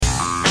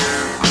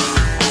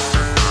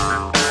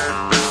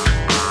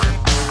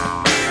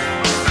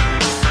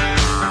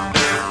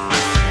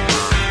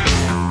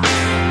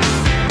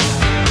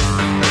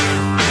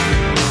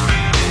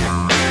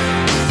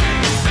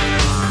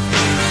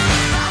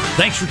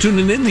Thanks for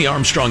tuning in, the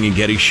Armstrong and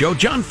Getty Show.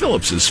 John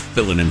Phillips is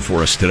filling in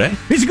for us today.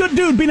 He's a good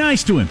dude. Be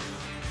nice to him.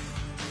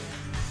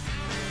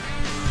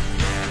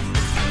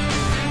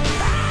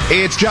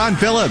 It's John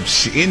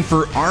Phillips in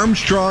for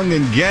Armstrong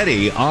and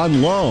Getty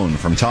on loan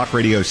from Talk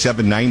Radio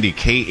 790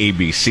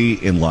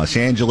 KABC in Los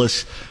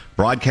Angeles,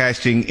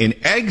 broadcasting in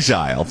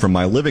exile from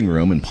my living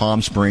room in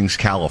Palm Springs,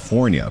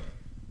 California.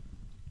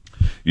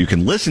 You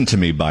can listen to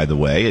me, by the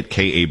way, at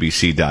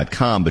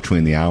KABC.com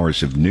between the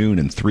hours of noon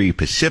and 3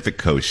 Pacific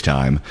Coast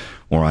time,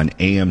 or on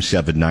AM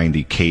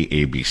 790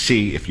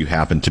 KABC if you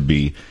happen to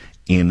be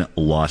in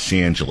Los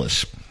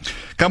Angeles.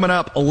 Coming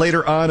up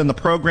later on in the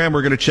program,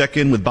 we're going to check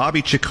in with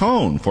Bobby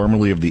Chacon,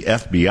 formerly of the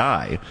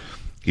FBI.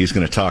 He's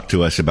going to talk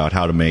to us about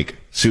how to make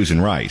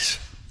Susan Rice,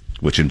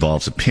 which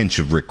involves a pinch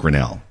of Rick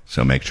Grinnell.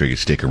 So make sure you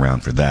stick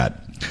around for that.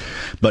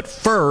 But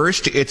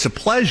first, it's a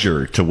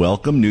pleasure to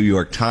welcome New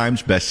York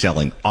Times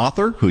bestselling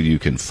author, who you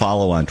can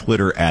follow on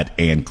Twitter at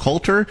Ann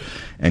Coulter,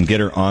 and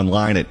get her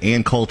online at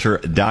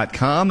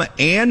anncoulter.com.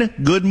 Ann,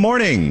 good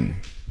morning.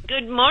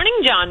 Good morning,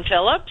 John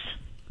Phillips.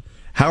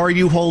 How are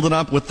you holding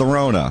up with the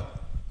Rona?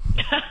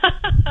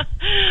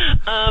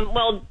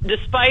 Well,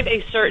 despite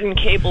a certain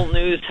cable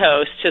news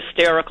host's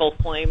hysterical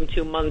claim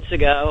 2 months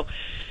ago,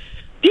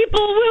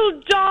 people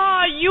will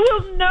die. You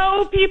will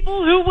know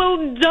people who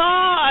will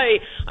die.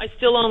 I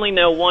still only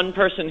know one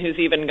person who's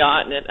even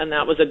gotten it, and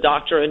that was a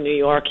doctor in New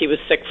York. He was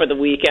sick for the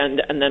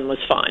weekend and then was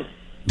fine.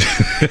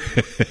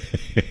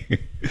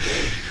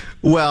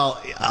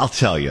 Well, I'll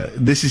tell you,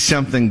 this is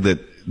something that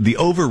the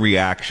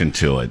overreaction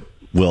to it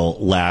will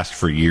last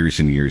for years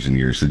and years and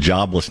years. The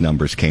jobless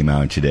numbers came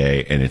out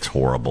today, and it's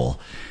horrible.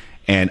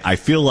 And I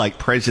feel like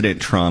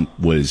President Trump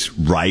was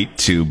right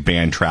to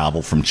ban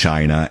travel from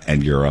China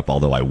and Europe,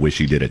 although I wish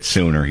he did it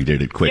sooner. He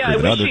did it quicker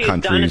than other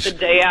countries. Done it the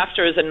day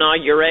after his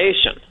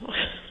inauguration.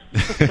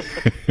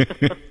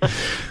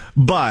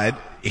 But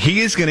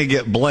he is going to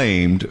get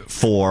blamed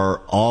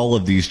for all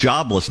of these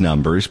jobless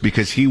numbers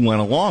because he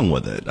went along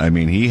with it. I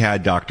mean, he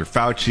had Dr.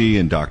 Fauci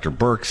and Dr.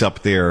 Birx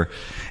up there,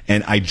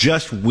 and I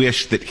just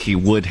wish that he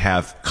would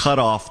have cut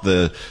off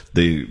the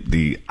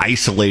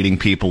isolating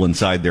people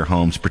inside their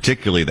homes,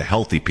 particularly the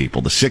healthy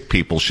people. The sick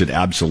people should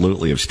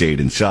absolutely have stayed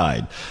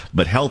inside,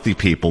 but healthy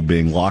people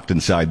being locked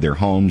inside their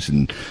homes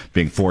and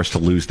being forced to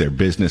lose their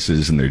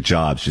businesses and their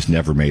jobs just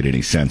never made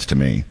any sense to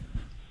me.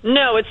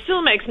 No, it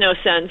still makes no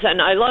sense,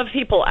 and I love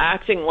people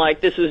acting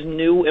like this is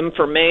new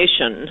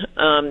information.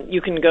 You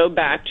can go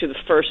back to the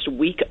first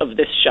week of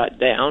this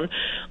shutdown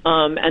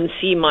and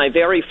see my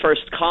very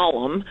first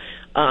column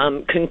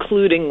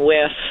concluding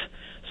with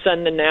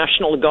send the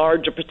National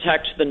Guard to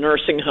protect the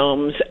nursing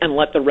homes and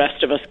let the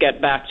rest of us get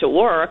back to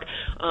work.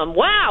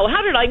 Wow,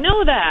 how did I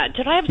know that?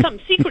 Did I have some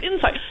secret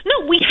insight?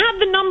 No, we had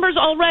the numbers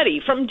already.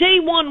 From day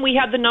one, we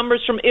had the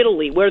numbers from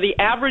Italy, where the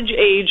average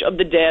age of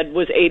the dead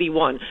was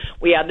 81.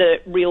 We had the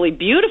really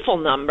beautiful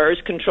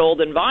numbers, controlled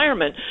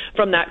environment,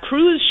 from that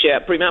cruise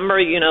ship. Remember,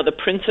 the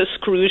Princess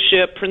cruise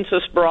ship,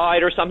 Princess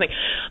Bride or something.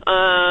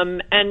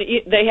 And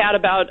they had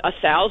about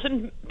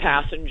 1,000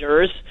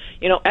 passengers.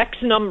 X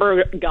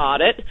number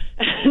got it,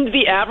 and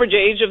the average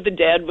age of the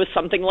dead was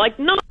something like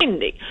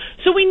 90.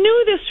 So we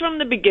knew this from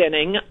the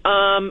beginning.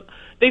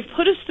 They've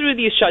put us through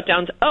these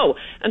shutdowns. Oh,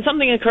 and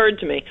something occurred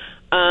to me.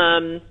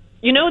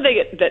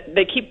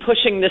 They keep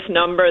pushing this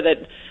number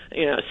that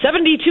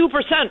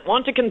 72%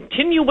 want to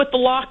continue with the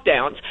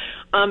lockdowns.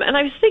 And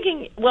I was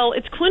thinking, well,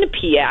 it's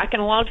Quinnipiac,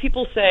 and a lot of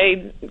people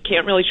say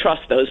can't really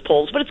trust those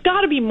polls, but it's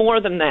got to be more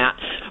than that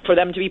for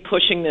them to be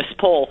pushing this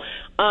poll.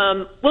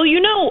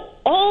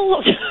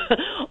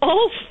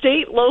 All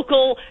state,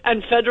 local,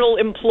 and federal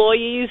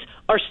employees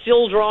are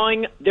still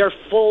drawing their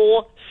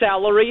full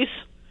salaries.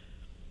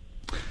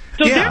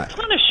 So their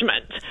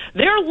punishment,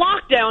 their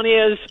lockdown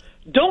is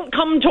don't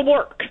come to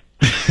work.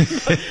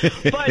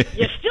 but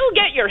you still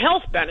get your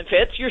health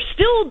benefits. You're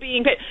still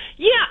being paid.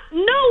 Yeah,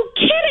 no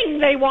kidding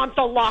they want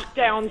the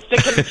lockdowns to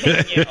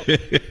continue.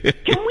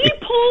 Can we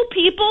pull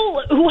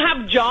people who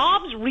have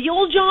jobs,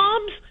 real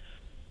jobs?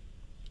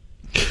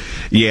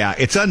 Yeah,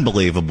 it's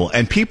unbelievable.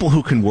 And people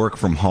who can work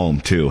from home,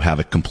 too, have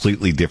a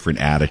completely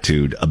different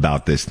attitude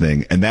about this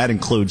thing. And that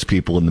includes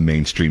people in the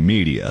mainstream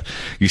media.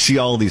 You see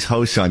all these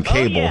hosts on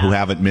cable who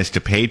haven't missed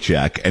a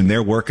paycheck, and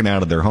they're working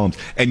out of their homes.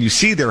 And you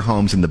see their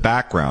homes in the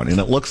background, and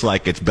it looks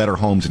like it's Better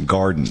Homes and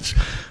Gardens,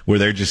 where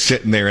they're just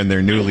sitting there in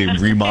their newly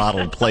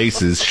remodeled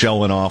places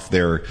showing off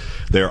their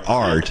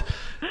art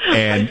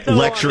and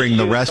lecturing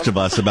the rest of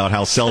us about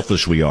how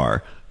selfish we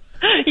are.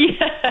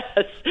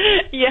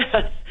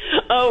 Yes.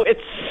 Oh,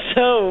 it's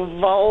so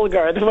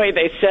vulgar, the way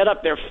they set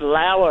up their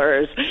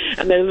flowers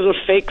and their little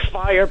fake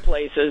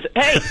fireplaces.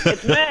 Hey,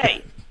 it's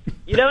May.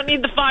 You don't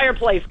need the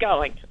fireplace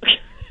going.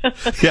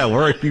 Yeah,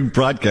 where are you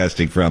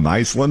broadcasting from?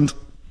 Iceland?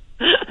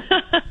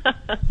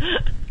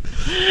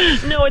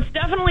 No, it's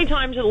definitely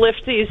time to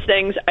lift these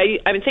things. I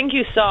think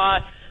you saw,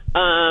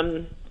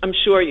 I'm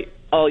sure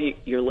all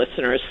your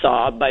listeners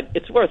saw, but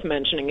it's worth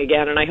mentioning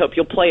again, and I hope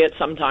you'll play it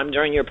sometime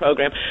during your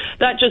program,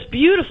 that just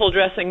beautiful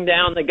dressing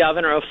down the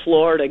governor of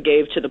Florida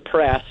gave to the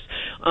press.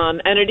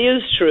 And it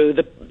is true,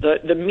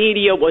 the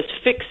media was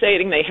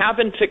fixating, they have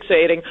been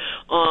fixating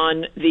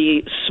on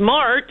the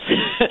smart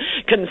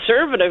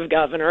conservative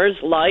governors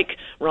like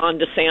Ron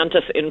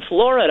DeSantis in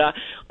Florida.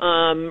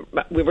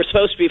 We were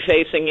supposed to be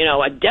facing,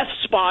 a death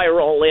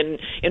spiral in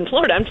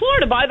Florida. And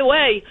Florida, by the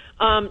way,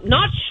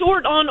 not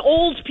short on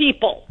old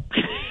people.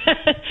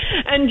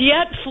 And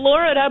yet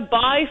Florida,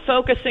 by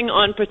focusing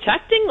on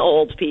protecting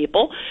old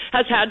people,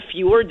 has had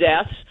fewer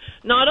deaths,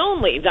 not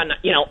only than,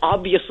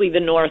 obviously the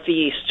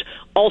Northeast,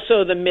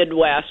 also the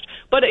Midwest.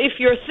 But if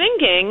you're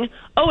thinking,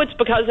 it's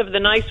because of the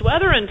nice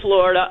weather in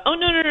Florida,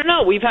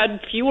 no. We've had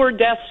fewer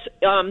deaths,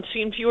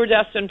 seen fewer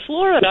deaths in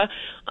Florida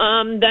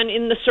than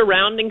in the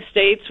surrounding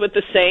states with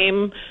the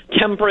same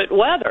temperate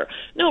weather.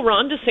 No,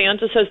 Ron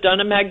DeSantis has done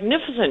a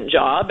magnificent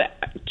job,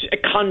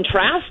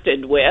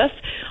 contrasted with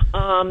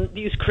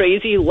these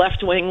crazy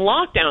left-wing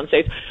lockdown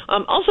states.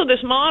 Also,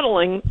 this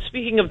modeling,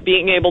 speaking of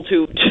being able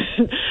to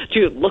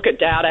look at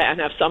data and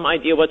have some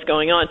idea what's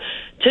going on,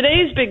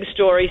 today's big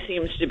story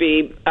seems to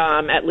be,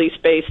 at least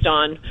based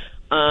on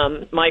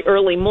my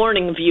early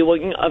morning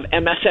viewing of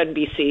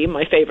MSNBC,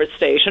 my favorite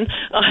station,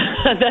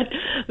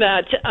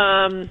 that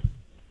the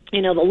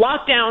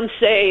lockdown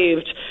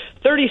saved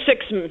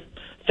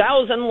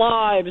 36,000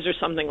 lives or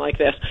something like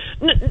this.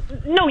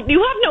 No,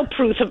 you have no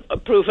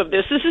proof of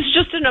this. This is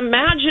just an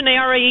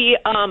imaginary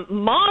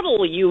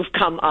model you've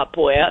come up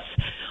with,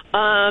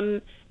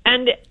 and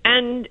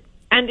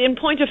in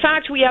point of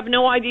fact, we have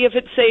no idea if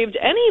it saved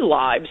any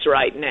lives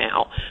right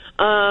now.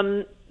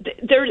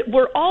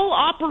 We're all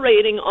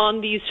operating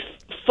on these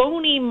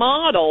phony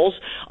models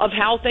of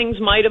how things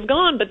might have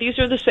gone, but these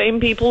are the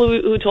same people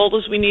who told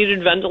us we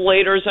needed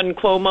ventilators, and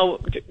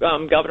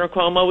Governor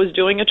Cuomo was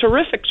doing a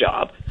terrific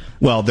job.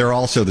 Well, they're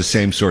also the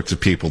same sorts of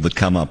people that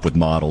come up with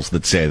models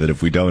that say that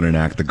if we don't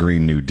enact the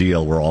Green New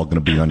Deal, we're all going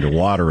to be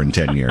underwater in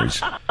 10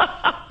 years.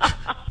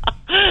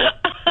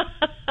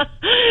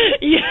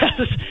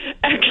 Yes,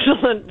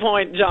 excellent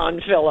point,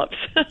 John Phillips.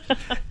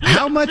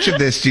 How much of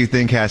this do you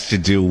think has to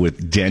do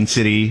with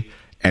density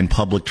and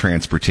public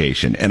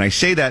transportation? And I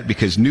say that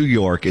because New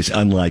York is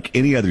unlike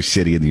any other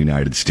city in the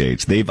United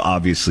States. They've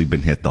obviously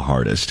been hit the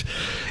hardest.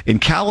 In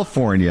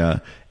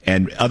California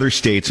and other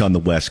states on the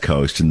West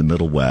Coast and the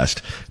Middle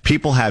West,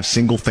 people have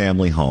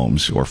single-family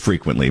homes, or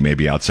frequently,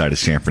 maybe outside of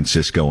San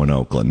Francisco and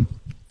Oakland,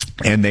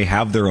 and they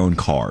have their own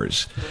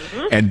cars.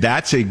 Mm-hmm. And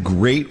that's a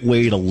great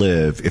way to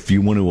live if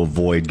you want to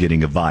avoid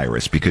getting a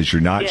virus, because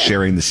you're not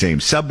sharing the same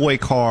subway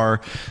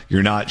car.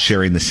 You're not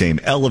sharing the same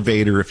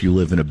elevator if you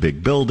live in a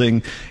big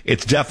building.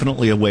 It's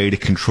definitely a way to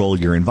control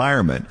your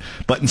environment.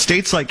 But in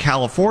states like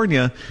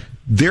California,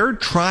 they're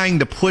trying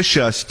to push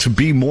us to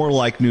be more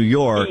like New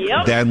York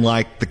than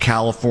like the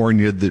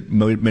California that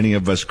many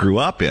of us grew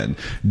up in.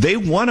 They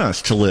want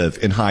us to live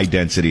in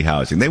high-density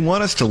housing. They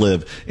want us to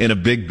live in a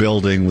big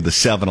building with a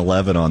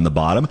 7-Eleven on the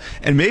bottom.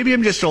 And maybe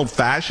I'm just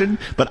old-fashioned,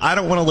 but I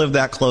don't want to live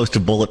that close to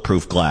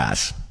bulletproof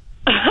glass.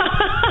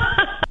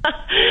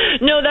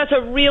 No, that's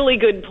a really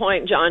good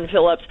point, John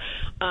Phillips.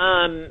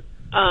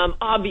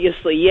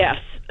 Obviously, yes.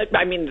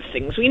 I mean, the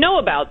things we know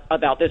about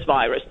this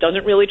virus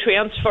doesn't really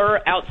transfer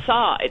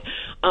outside.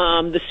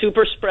 The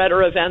super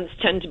spreader events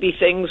tend to be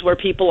things where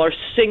people are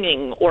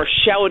singing or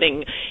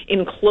shouting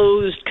in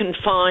closed,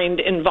 confined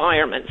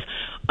environments.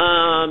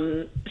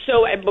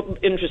 So,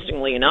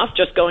 interestingly enough,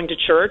 just going to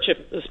church,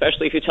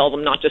 especially if you tell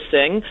them not to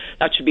sing,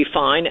 that should be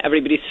fine.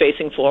 Everybody's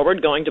facing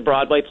forward. Going to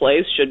Broadway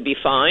plays should be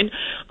fine.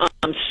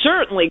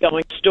 Certainly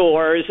going to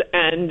stores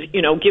and,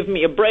 give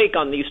me a break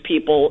on these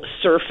people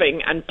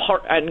surfing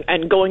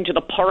and going to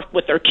the park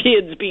with their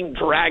kids being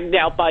dragged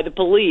out by the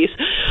police.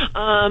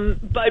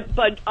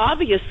 But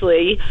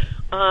obviously,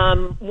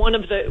 one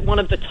of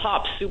the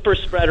top super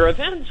spreader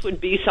events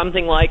would be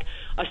something like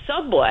a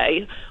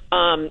subway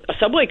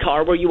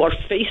car where you are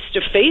face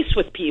to face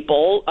with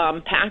people,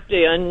 packed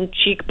in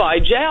cheek by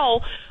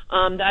jowl.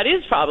 That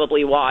is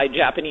probably why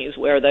Japanese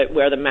wear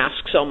the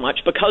mask so much,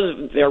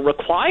 because they're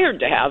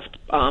required to have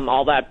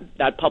all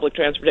that public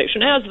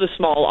transportation, as the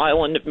small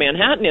island of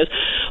Manhattan is.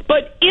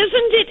 But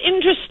isn't it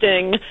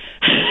interesting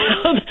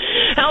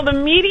how the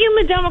media and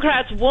the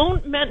Democrats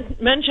won't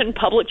mention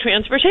public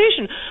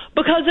transportation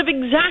because of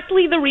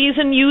exactly the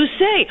reason you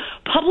say?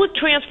 Public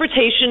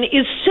transportation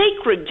is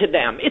sacred to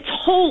them. It's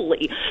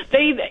holy.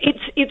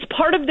 It's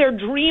part of their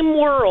dream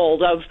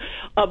world of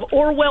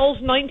Orwell's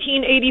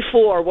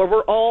 1984, where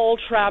we're all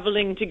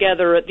traveling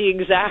together at the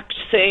exact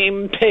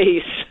same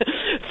pace,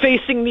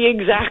 facing the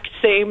exact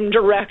same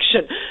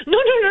direction. No.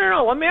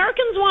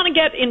 Americans want to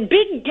get in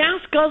big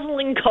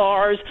gas-guzzling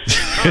cars,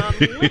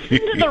 listen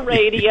to the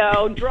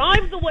radio,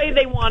 drive the way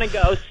they want to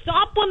go,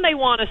 stop when they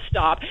want to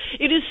stop.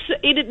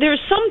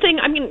 There's something.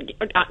 I mean,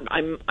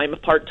 I'm a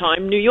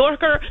part-time New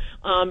Yorker.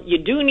 You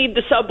do need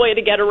the subway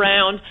to get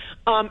around.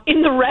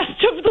 In the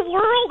rest of the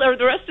world or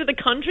the rest of the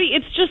country,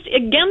 it's just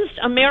against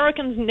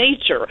Americans'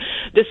 nature,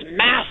 this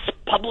mass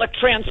public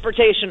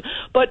transportation.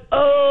 but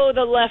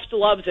the left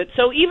loves it.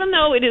 So even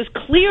though it is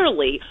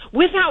clearly,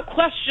 without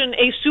question,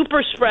 a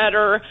super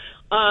spreader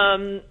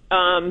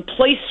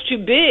place to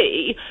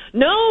be,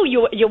 no,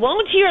 you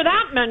won't hear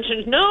that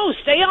mentioned. No,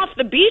 stay off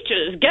the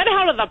beaches. Get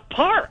out of the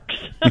parks.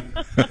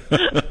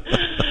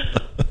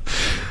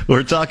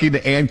 We're talking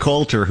to Ann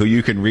Coulter, who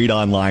you can read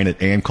online at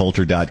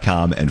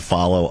anncoulter.com and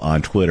follow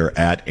on Twitter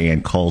at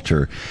Ann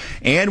Coulter.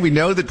 And we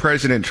know that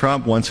President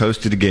Trump once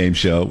hosted a game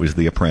show. It was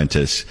The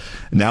Apprentice.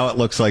 Now it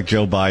looks like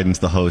Joe Biden's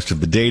the host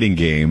of The Dating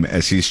Game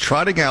as he's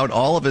trotting out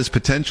all of his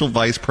potential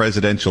vice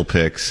presidential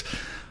picks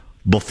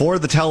before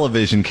the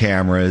television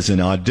cameras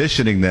and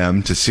auditioning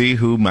them to see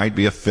who might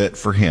be a fit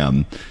for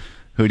him.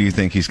 Who do you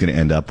think he's going to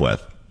end up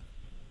with?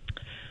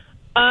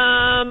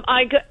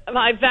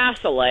 I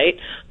vacillate.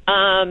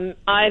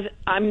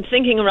 I'm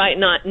thinking right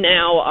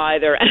now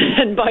either.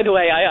 And by the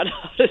way, I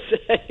ought to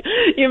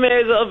say, you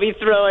may as well be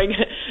throwing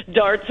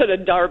darts at a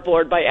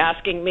dartboard by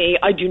asking me.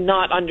 I do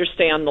not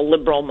understand the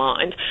liberal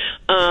mind.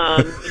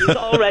 He's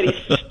already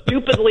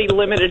stupidly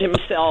limited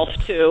himself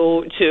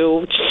to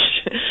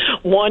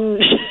one.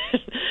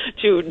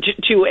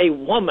 To a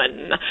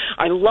woman.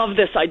 I love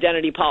this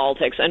identity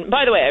politics. And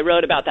by the way, I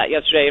wrote about that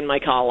yesterday in my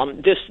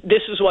column. This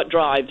is what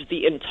drives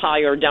the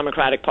entire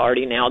Democratic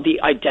Party now,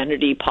 the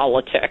identity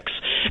politics.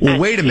 Well,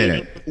 wait a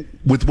minute.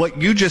 With what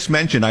you just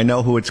mentioned, I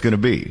know who it's going to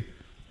be.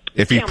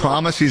 If he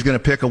promised he's going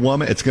to pick a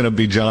woman, it's going to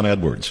be John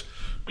Edwards.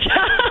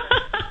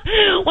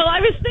 Well, I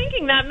was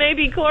thinking that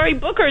maybe Cory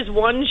Booker's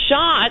one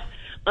shot,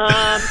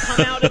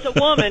 come out as a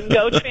woman,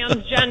 go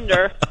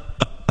transgender.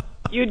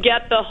 You'd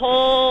get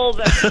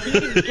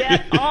you'd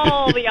get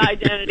all the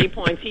identity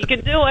points. He can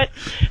do it,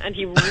 and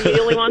he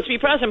really wants to be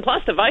president.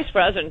 Plus, the vice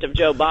president of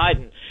Joe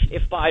Biden,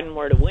 if Biden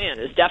were to win,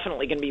 is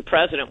definitely going to be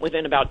president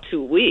within about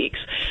 2 weeks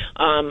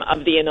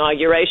of the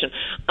inauguration.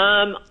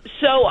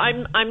 So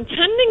I'm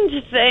tending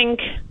to think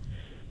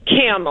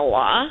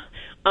Kamala.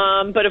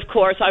 But of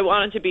course, I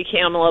wanted to be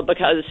Kamala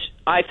because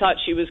I thought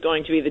she was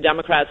going to be the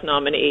Democrats'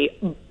 nominee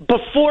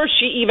before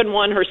she even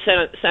won her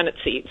Senate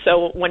seat.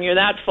 So when you're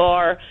that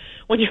far,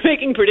 when you're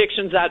making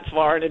predictions that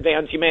far in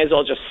advance, you may as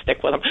well just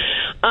stick with them.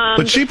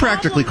 But she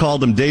practically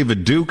called him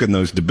David Duke in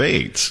those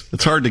debates.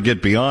 It's hard to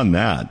get beyond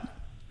that.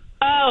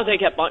 Oh, they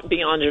get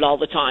beyond it all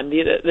the time.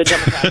 The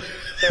Democrats,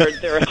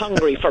 they're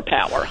hungry for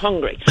power,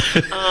 hungry.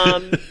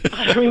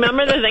 I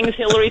remember the things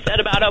Hillary said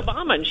about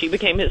Obama, and she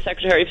became his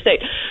Secretary of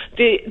State.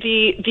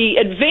 The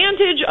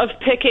advantage of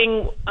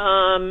picking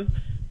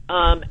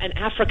an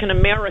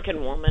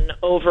African-American woman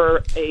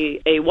over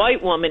a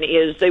white woman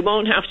is they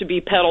won't have to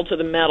be pedal to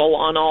the metal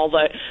on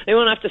they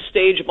won't have to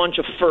stage a bunch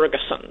of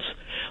Fergusons.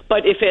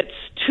 But if it's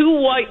two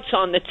whites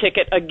on the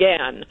ticket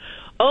again,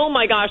 oh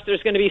my gosh,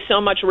 there's going to be so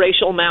much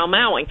racial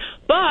mau-mauing.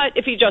 But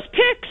if he just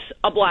picks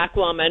a black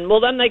woman, well,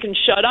 then they can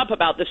shut up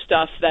about the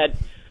stuff that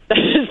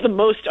is the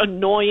most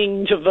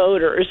annoying to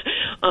voters,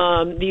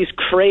 these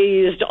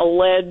crazed,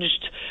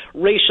 alleged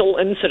racial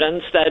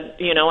incidents that,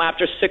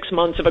 after 6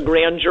 months of a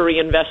grand jury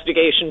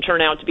investigation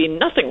turn out to be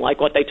nothing like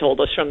what they told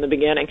us from the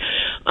beginning.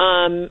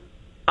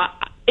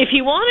 If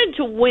he wanted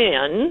to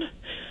win,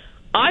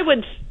 I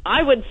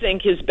would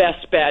think his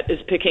best bet is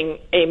picking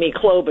Amy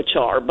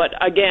Klobuchar. But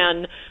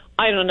again,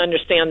 I don't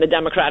understand the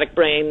Democratic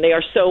brain. They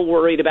are so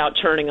worried about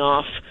turning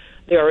off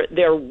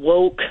their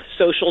woke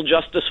social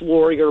justice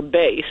warrior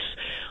base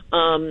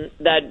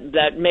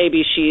that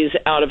maybe she's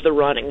out of the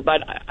running.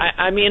 But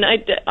I mean,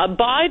 a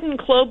Biden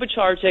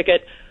Klobuchar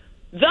ticket,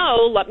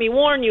 though, let me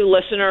warn you,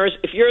 listeners,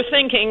 if you're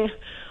thinking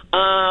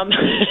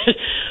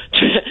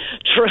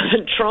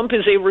Trump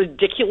is a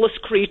ridiculous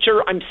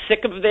creature, I'm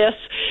sick of this,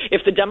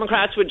 if the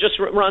Democrats would just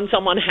run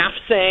someone half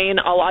sane,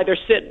 I'll either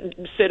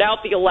sit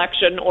out the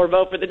election or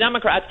vote for the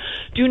Democrats.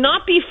 Do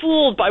not be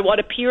fooled by what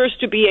appears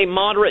to be a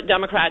moderate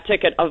Democrat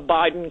ticket of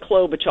Biden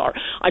Klobuchar.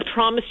 I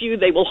promise you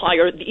they will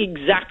hire the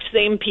exact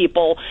same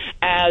people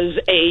as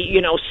a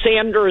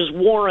Sanders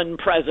Warren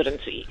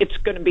presidency. It's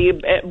going to be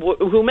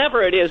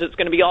whomever it is, it's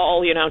going to be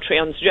all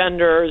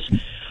transgenders,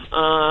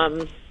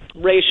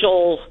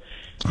 racial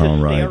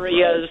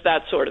hysterias,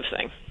 that sort of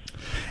thing.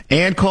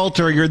 Ann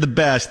Coulter, you're the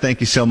best. Thank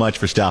you so much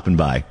for stopping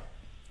by.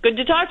 Good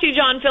to talk to you,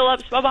 John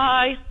Phillips.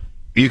 Bye-bye.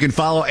 You can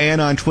follow Ann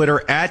on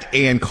Twitter at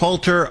Ann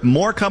Coulter.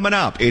 More coming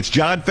up. It's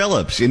John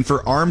Phillips in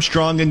for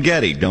Armstrong and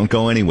Getty. Don't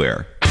go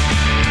anywhere.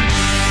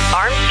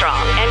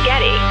 Armstrong and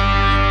Getty.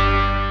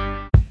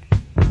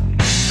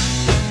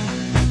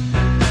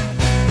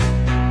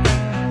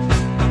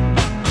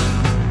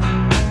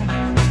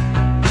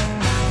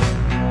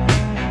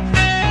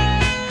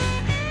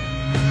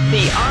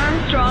 The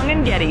Armstrong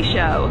and Getty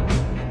Show.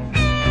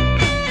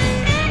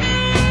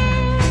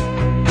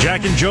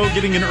 Jack and Joe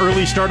getting an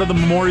early start of the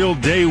Memorial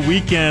Day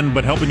weekend,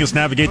 but helping us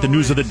navigate the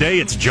news of the day,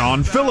 it's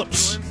John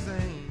Phillips.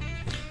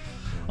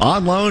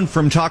 On loan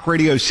from Talk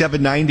Radio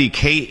 790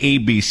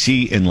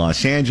 KABC in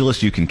Los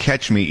Angeles. You can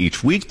catch me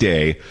each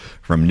weekday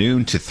from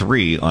noon to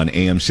 3 on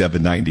AM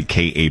 790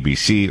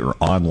 KABC or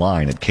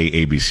online at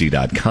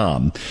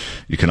KABC.com.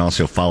 You can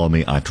also follow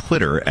me on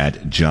Twitter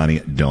at Johnny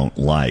Don't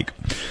Like.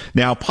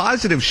 Now,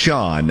 Positive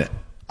Sean,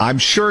 I'm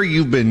sure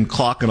you've been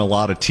clocking a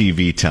lot of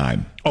TV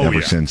time ever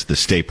yeah. since the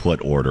stay put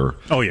order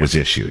yeah. was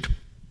issued.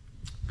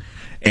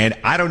 And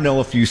I don't know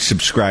if you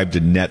subscribe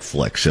to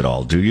Netflix at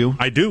all, do you?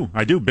 I do.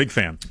 Big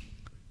fan.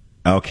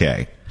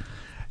 Okay.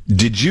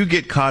 Did you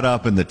get caught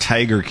up in the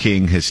Tiger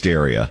King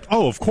hysteria?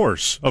 Oh, of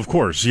course.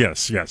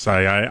 Yes.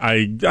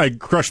 I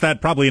crushed that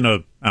probably in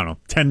a,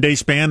 10-day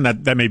span.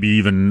 That may be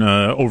even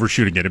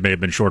overshooting it. It may have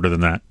been shorter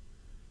than that.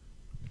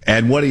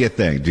 And what do you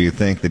think? Do you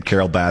think that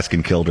Carol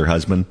Baskin killed her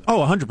husband? Oh,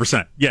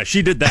 100%. Yeah,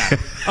 she did that.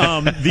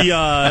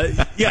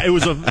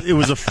 It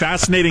was a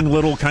fascinating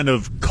little kind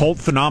of cult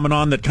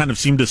phenomenon that kind of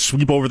seemed to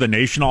sweep over the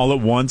nation all at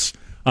once.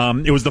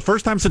 It was the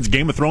first time since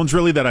Game of Thrones,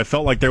 really, that I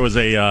felt like there was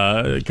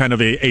a kind of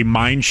a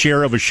mind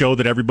share of a show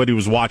that everybody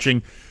was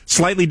watching.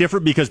 Slightly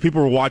different because people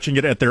were watching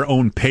it at their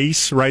own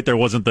pace, right? There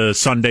wasn't the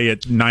Sunday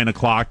at 9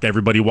 o'clock.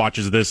 Everybody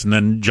watches this and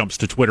then jumps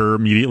to Twitter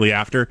immediately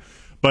after.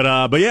 But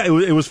yeah,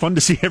 it was fun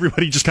to see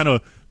everybody just kind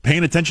of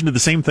paying attention to the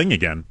same thing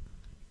again.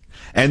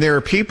 And there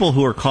are people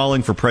who are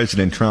calling for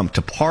President Trump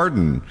to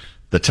pardon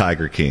the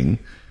Tiger King,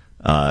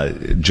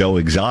 Joe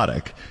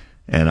Exotic.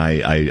 And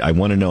I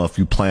want to know if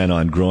you plan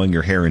on growing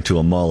your hair into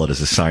a mullet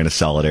as a sign of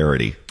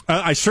solidarity.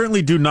 I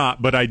certainly do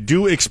not, but I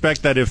do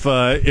expect that if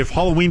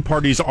Halloween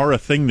parties are a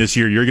thing this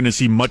year, you're going to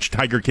see much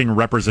Tiger King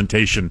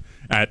representation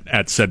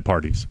at said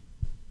parties.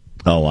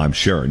 Oh, I'm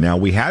sure. Now,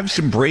 we have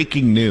some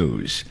breaking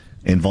news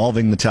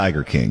involving the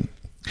Tiger King.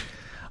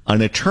 An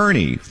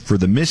attorney for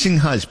the missing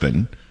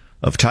husband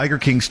of Tiger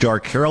King star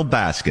Carol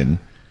Baskin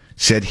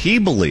said he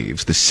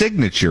believes the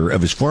signature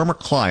of his former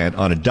client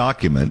on a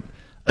document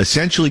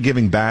essentially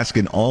giving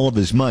Baskin all of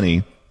his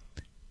money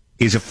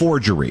is a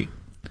forgery.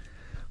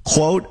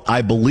 Quote,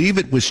 I believe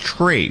it was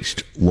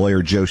traced,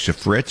 lawyer Joseph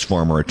Fritz,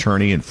 former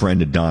attorney and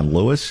friend of Don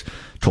Lewis,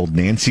 told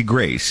Nancy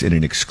Grace in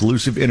an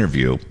exclusive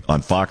interview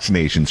on Fox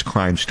Nation's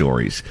Crime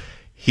Stories.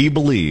 He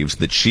believes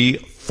that she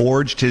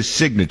forged his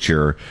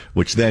signature,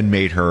 which then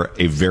made her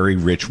a very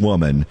rich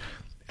woman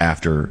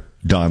after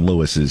Don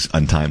Lewis's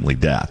untimely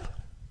death.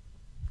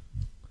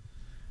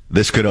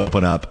 This could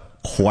open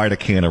up quite a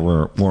can of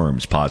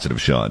worms, positive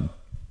Sean.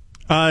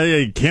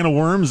 A can of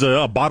worms,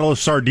 a bottle of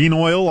sardine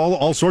oil,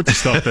 all sorts of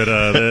stuff that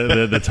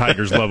the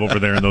Tigers love over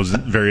there in those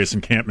various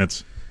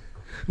encampments.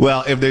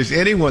 Well, if there's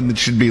anyone that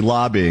should be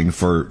lobbying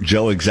for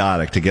Joe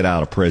Exotic to get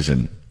out of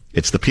prison,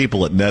 it's the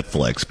people at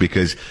Netflix,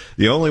 because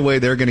the only way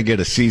they're going to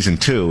get a season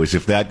 2 is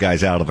if that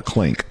guy's out of the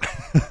clink.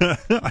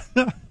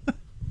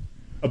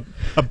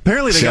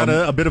 Apparently, they got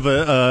a bit of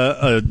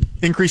a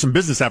increase in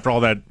business after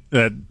all that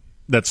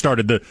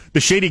started. The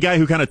shady guy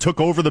who kind of took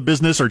over the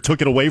business or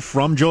took it away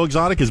from Joe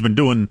Exotic has been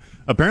doing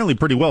apparently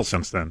pretty well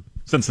since then,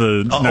 since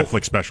the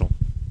Netflix special.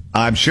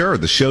 I'm sure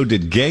the show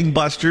did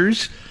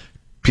gangbusters.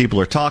 People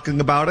are talking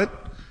about it.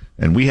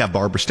 And we have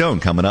Barbara Stone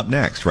coming up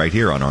next right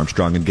here on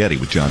Armstrong and Getty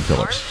with John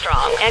Phillips.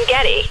 Armstrong and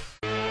Getty.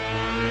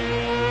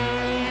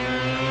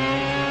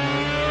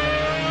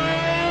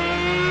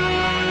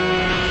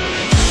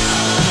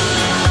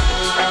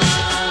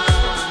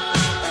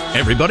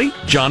 Everybody,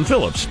 John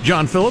Phillips.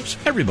 John Phillips,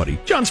 everybody.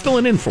 John's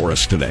filling in for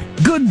us today.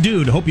 Good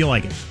dude. Hope you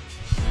like it.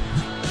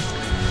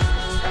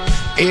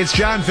 It's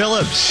John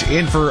Phillips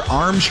in for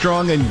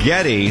Armstrong and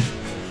Getty.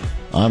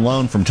 On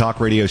loan from Talk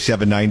Radio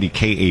 790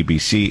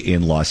 KABC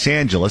in Los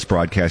Angeles,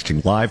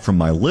 broadcasting live from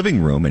my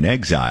living room in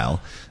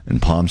Exile in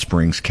Palm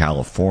Springs,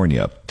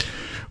 California.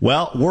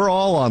 Well, we're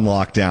all on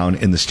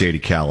lockdown in the state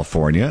of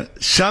California.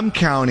 Some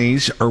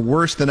counties are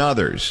worse than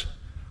others.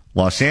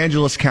 Los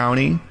Angeles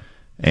County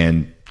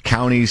and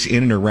counties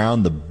in and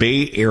around the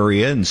Bay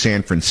Area and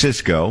San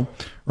Francisco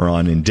are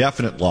on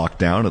indefinite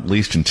lockdown, at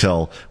least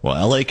until,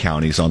 LA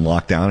County's on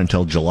lockdown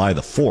until July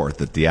the 4th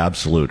at the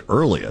absolute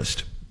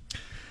earliest.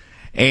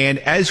 And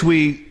as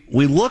we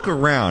look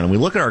around and we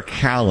look at our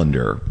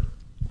calendar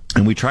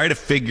and we try to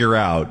figure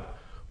out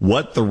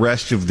what the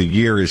rest of the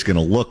year is going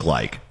to look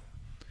like,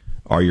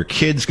 are your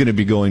kids going to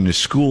be going to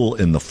school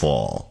in the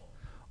fall?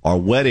 Are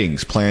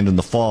weddings planned in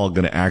the fall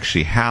going to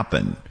actually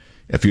happen?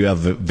 If you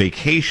have a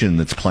vacation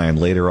that's planned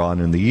later on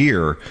in the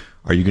year,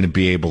 are you going to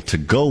be able to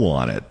go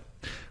on it?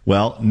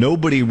 Well,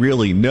 nobody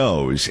really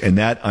knows, and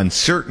that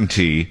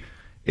uncertainty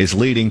is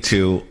leading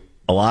to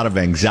a lot of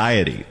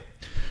anxiety.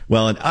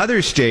 Well, in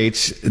other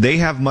states, they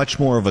have much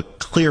more of a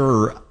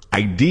clearer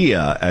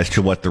idea as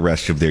to what the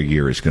rest of their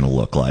year is going to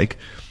look like.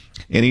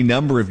 Any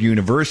number of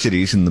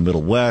universities in the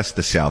Middle West,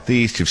 the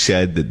Southeast, have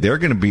said that they're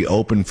going to be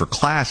open for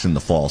class in the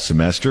fall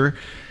semester,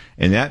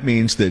 and that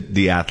means that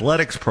the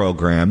athletics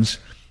programs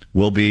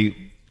will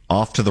be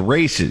off to the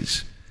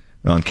races.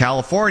 Now, in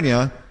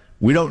California,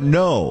 we don't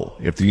know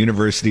if the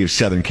University of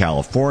Southern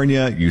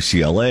California,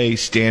 UCLA,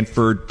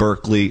 Stanford,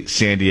 Berkeley,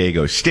 San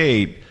Diego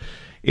State,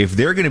 if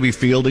they're going to be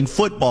fielding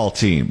football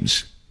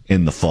teams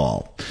in the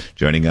fall.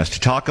 Joining us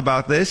to talk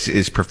about this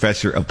is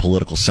Professor of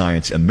Political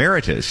Science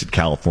Emeritus at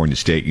California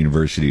State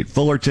University at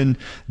Fullerton,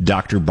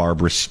 Dr.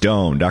 Barbara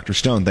Stone. Dr.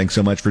 Stone, thanks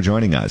so much for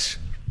joining us.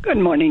 Good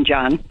morning,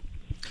 John.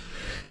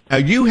 Now,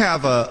 you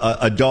have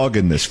a dog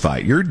in this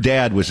fight. Your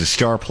dad was a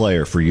star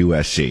player for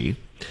USC.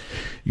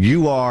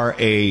 You are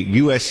a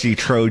USC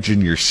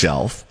Trojan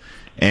yourself.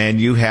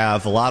 and you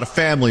have a lot of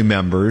family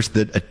members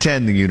that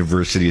attend the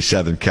University of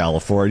Southern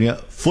California.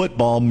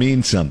 Football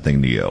means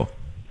something to you.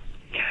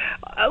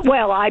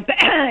 Well, I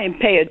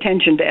pay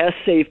attention to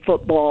SC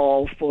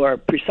football for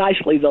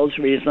precisely those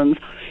reasons,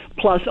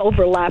 plus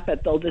overlap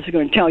it, though this is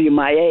going to tell you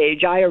my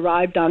age. I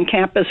arrived on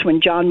campus when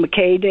John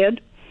McKay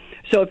did,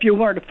 so if you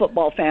weren't a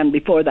football fan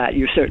before that,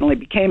 you certainly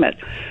became it.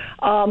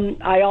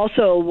 I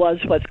also was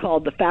what's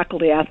called the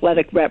faculty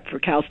athletic rep for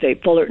Cal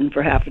State Fullerton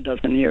for half a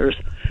dozen years,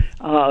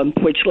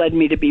 which led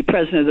me to be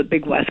president of the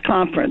Big West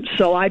Conference,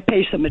 so I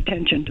pay some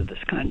attention to this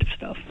kind of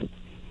stuff.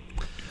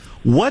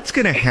 What's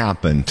going to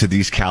happen to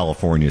these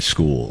California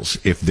schools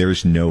if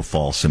there's no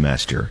fall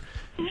semester?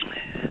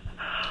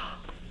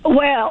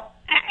 Well,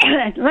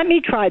 let me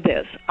try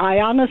this. I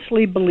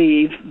honestly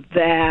believe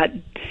that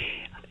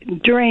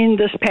during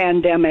this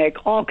pandemic,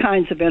 all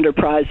kinds of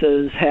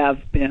enterprises have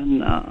been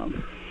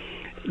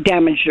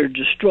damaged or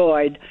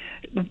destroyed.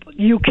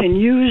 You can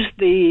use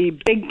the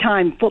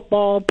big-time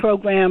football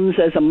programs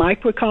as a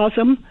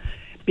microcosm,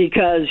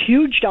 because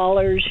huge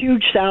dollars,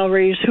 huge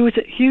salaries,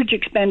 huge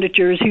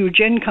expenditures,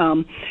 huge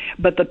income,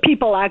 but the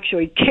people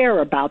actually care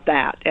about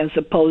that as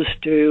opposed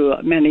to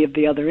many of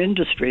the other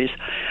industries.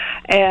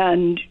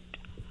 And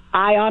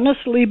I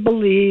honestly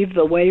believe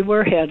the way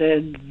we're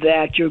headed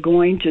that you're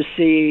going to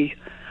see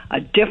a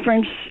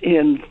difference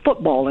in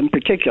football in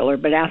particular,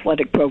 but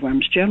athletic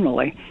programs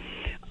generally,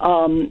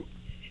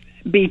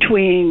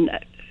 between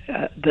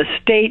the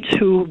states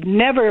who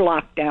never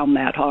locked down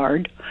that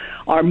hard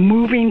are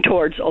moving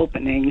towards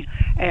opening,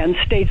 and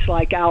states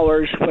like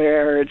ours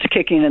where it's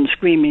kicking and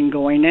screaming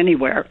going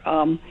anywhere.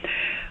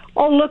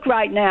 Look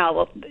right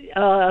now.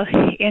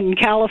 In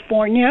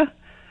California,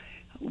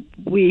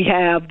 we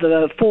have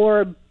the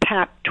 4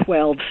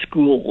 Pac-12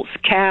 schools,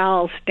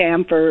 Cal,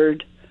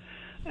 Stanford,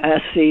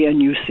 SC,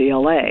 and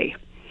UCLA.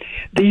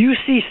 The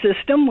UC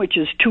system, which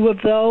is 2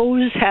 of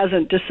those,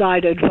 hasn't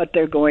decided what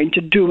they're going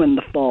to do in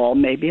the fall.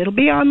 Maybe it'll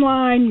be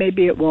online,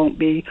 maybe it won't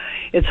be.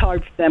 It's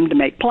hard for them to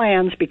make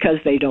plans because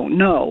they don't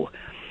know.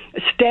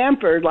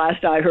 Stanford,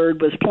 last I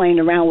heard, was playing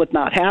around with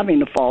not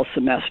having a fall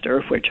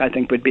semester, which I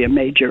think would be a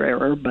major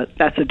error, but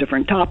that's a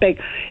different topic.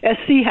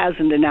 SC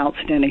hasn't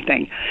announced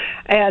anything.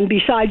 And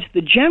besides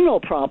the general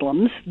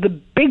problems, the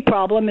big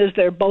problem is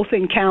they're both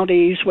in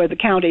counties where the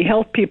county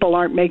health people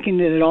aren't making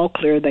it at all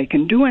clear they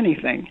can do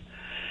anything.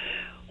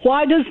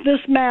 Why does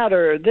this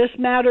matter? This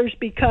matters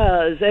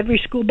because every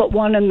school but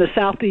one in the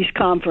Southeast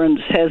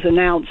Conference has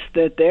announced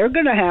that they're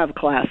going to have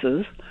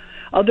classes.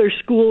 Other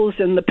schools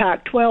in the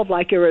Pac-12,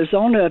 like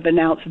Arizona, have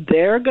announced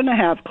they're going to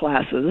have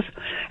classes,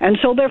 and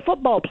so their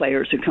football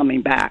players are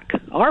coming back.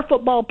 Our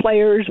football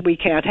players, we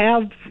can't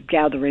have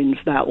gatherings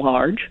that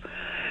large,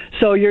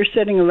 so you're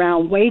sitting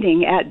around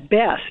waiting at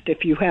best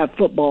if you have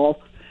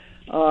football.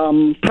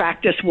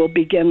 Practice will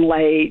begin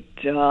late.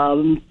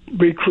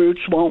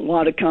 Recruits won't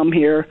want to come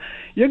here.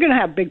 You're going to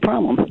have a big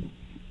problem.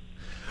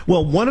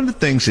 Well, one of the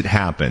things that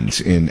happens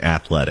in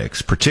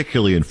athletics,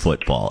 particularly in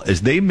football,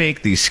 is they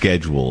make these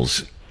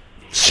schedules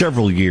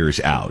several years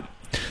out.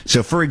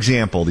 So, for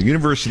example, the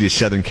University of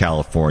Southern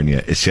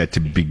California is set to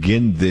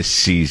begin this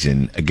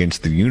season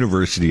against the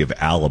University of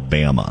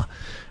Alabama.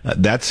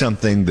 That's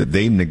something that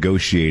they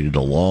negotiated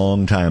a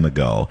long time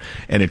ago,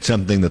 and it's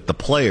something that the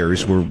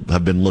players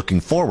have been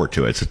looking forward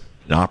to. It's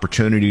an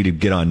opportunity to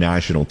get on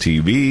national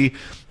TV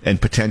and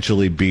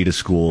potentially beat a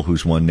school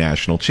who's won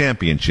national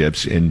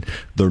championships in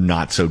the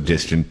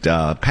not-so-distant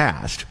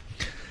past.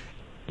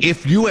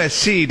 If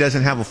USC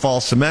doesn't have a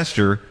fall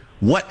semester,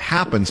 what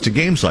happens to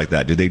games like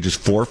that? Do they just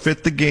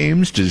forfeit the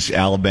games? Does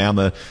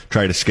Alabama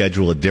try to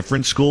schedule a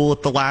different school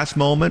at the last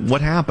moment?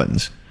 What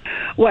happens?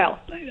 Well,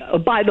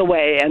 by the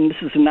way, and this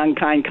is an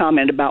unkind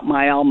comment about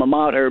my alma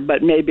mater,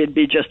 but maybe it'd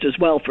be just as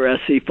well for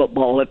SC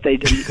football if they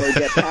didn't go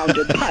get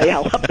pounded by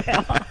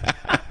Alabama.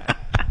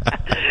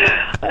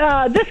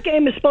 This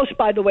game is supposed,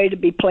 by the way, to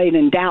be played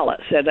in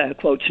Dallas at a,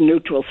 quote,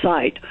 neutral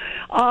site.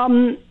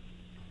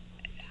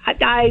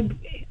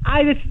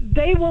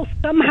 They will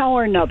somehow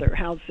or another,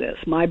 how's this?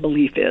 My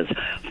belief is,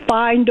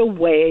 find a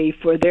way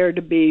for there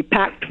to be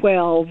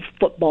Pac-12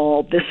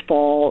 football this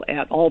fall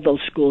at all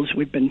those schools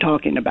we've been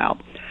talking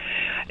about.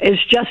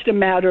 It's just a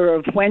matter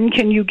of when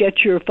can you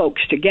get your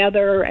folks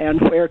together and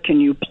where can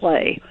you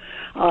play.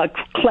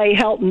 Clay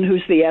Helton,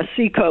 who's the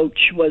SC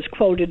coach, was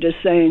quoted as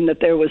saying that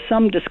there was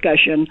some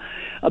discussion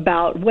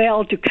about,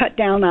 well, to cut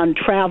down on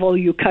travel,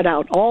 you cut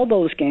out all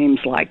those games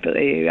like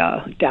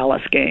the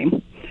Dallas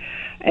game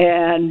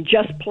and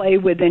just play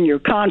within your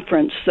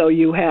conference so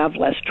you have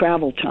less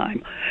travel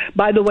time.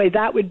 By the way,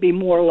 that would be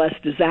more or less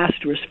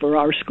disastrous for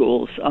our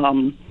schools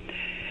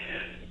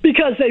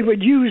because they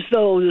would use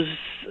those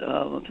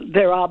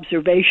their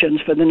observations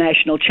for the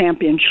national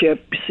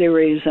championship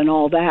series and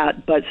all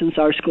that, but since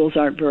our schools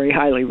aren't very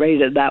highly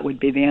rated, that would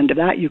be the end of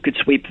that. You could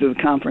sweep through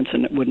the conference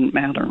and it wouldn't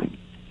matter.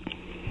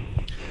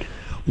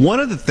 One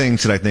of the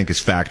things that I think is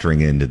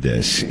factoring into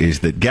this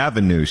is that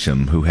Gavin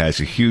Newsom, who has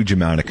a huge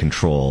amount of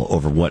control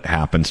over what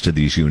happens to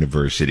these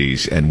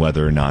universities and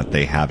whether or not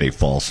they have a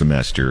fall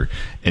semester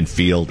and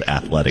field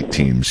athletic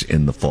teams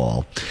in the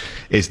fall,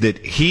 is that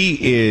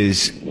he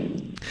is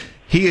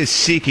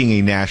seeking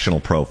a national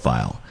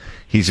profile.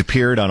 He's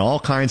appeared on all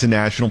kinds of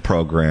national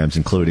programs,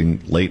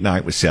 including Late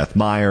Night with Seth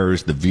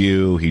Meyers, The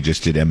View. He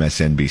just did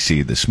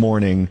MSNBC this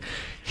morning.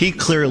 He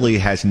clearly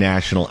has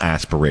national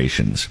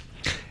aspirations.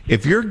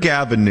 If you're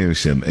Gavin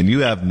Newsom and you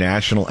have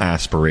national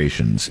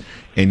aspirations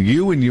and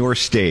you and your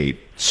state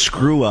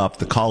screw up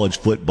the college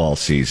football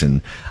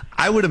season,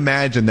 I would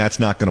imagine that's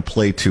not going to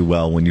play too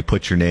well when you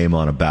put your name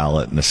on a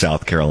ballot in the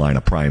South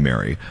Carolina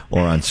primary or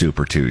on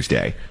Super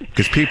Tuesday,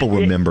 because people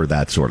remember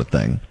that sort of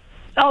thing.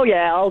 Oh,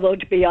 yeah, although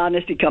to be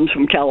honest, he comes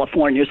from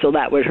California, so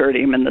that would hurt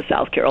him in the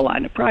South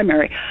Carolina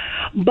primary.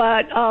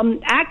 But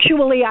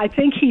actually, I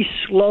think he's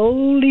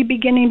slowly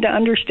beginning to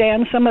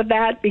understand some of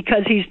that,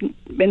 because he's,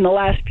 in the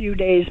last few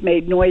days,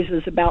 made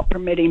noises about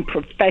permitting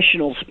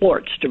professional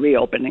sports to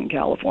reopen in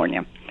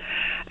California.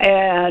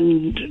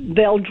 And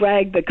they'll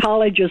drag the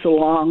colleges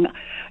along,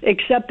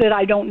 except that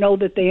I don't know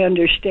that they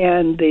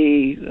understand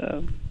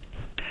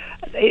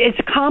it's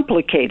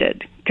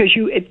complicated, because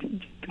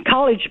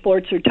college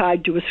sports are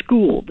tied to a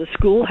school. The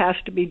school has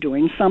to be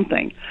doing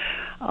something.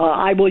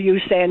 I will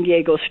use San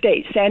Diego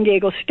State. San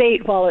Diego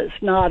State, while it's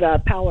not a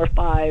Power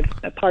 5,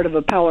 a part of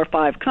a Power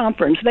 5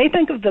 conference, they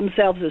think of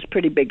themselves as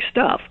pretty big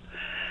stuff.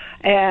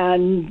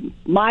 And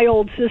my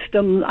old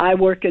system, I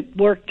worked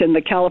in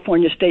the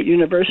California State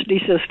University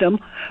system.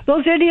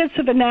 Those idiots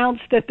have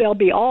announced that they'll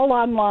be all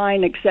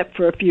online except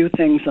for a few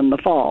things in the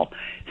fall.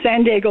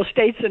 San Diego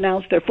State's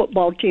announced their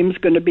football team's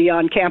going to be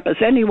on campus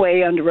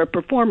anyway under a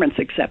performance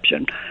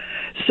exception.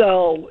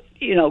 So,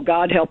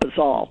 God help us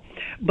all.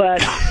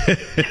 But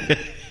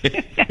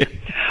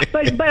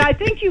but I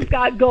think you've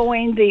got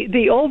going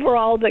the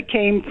overall that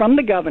came from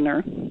the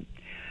governor,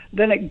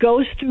 then it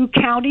goes through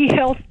county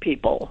health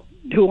people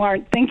who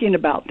aren't thinking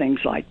about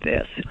things like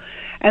this.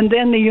 And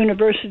then the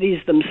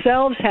universities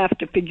themselves have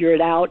to figure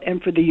it out,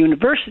 and for the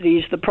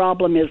universities, the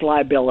problem is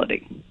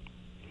liability.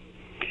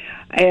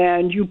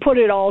 And you put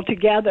it all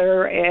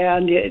together,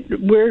 and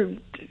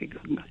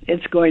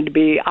it's going to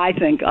be, I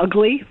think,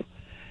 ugly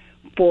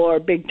for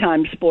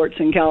big-time sports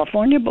in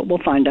California, but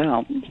we'll find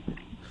out.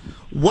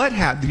 What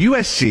happened?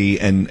 USC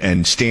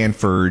and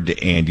Stanford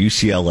and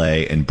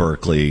UCLA and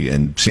Berkeley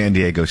and San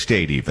Diego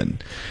State even,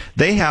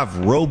 they have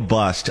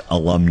robust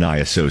alumni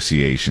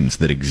associations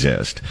that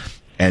exist,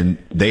 and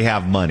they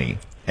have money,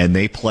 and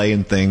they play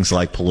in things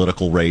like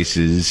political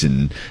races,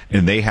 and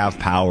they have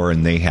power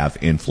and they have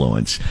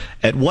influence.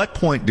 At what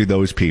point do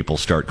those people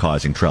start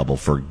causing trouble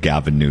for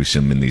Gavin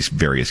Newsom in these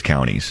various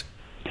counties?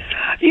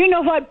 You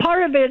know what,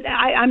 part of it,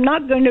 I'm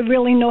not going to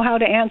really know how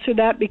to answer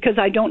that, because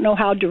I don't know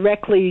how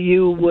directly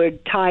you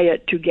would tie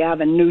it to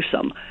Gavin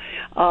Newsom.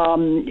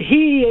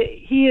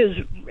 He is,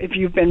 if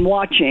you've been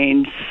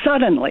watching,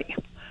 suddenly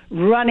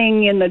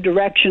running in the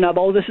direction of,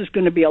 this is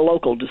going to be a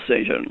local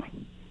decision.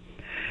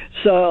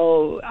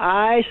 So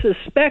I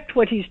suspect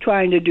what he's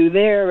trying to do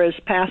there is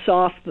pass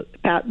off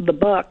the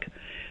buck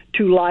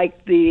to,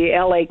 like, the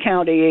L.A.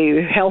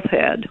 County health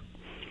head,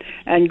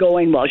 and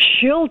going,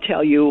 she'll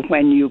tell you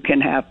when you can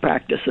have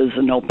practices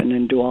and open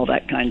and do all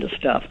that kind of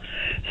stuff.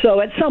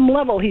 So at some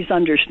level, he's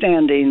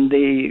understanding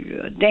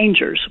the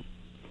dangers.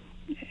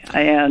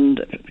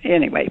 And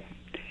anyway,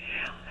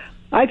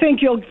 I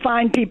think you'll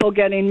find people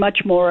getting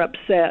much more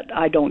upset,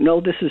 I don't know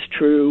this is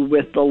true,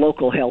 with the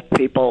local health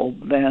people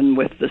than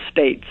with the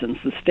state, since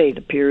the state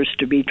appears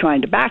to be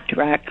trying to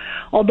backtrack,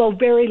 although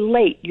very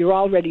late. You're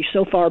already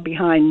so far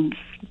behind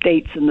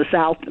states in the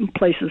South and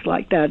places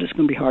like that, it's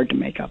going to be hard to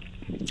make up.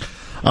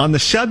 On the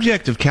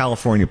subject of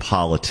California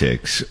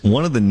politics,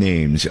 one of the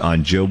names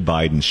on Joe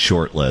Biden's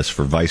short list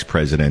for vice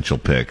presidential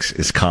picks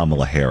is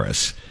Kamala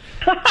Harris.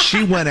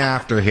 She went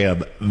after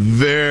him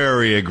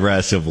very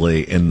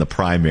aggressively in the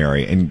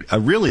primary in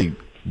a really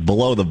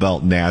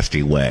below-the-belt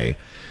nasty way.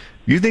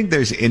 Do you think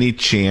there's any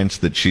chance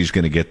that she's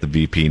going to get the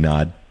VP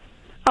nod?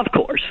 Of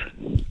course.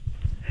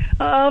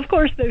 Of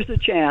course there's a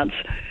chance.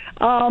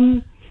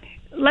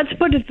 Let's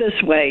put it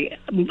this way.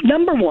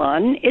 Number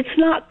one, it's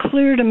not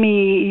clear to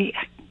me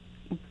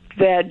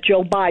that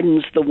Joe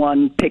Biden's the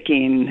one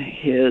picking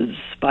his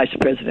vice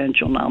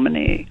presidential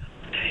nominee.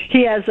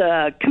 He has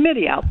a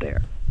committee out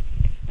there.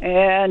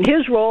 And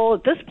his role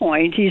at this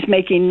point, he's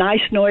making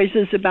nice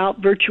noises about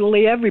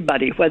virtually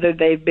everybody, whether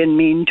they've been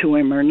mean to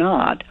him or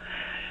not.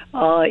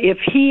 If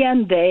he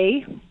and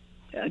they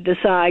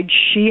decide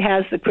she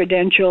has the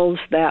credentials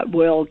that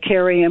will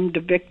carry him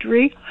to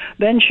victory,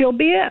 then she'll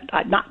be it.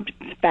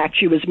 In fact,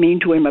 she was mean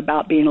to him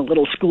about being a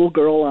little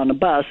schoolgirl on a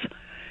bus.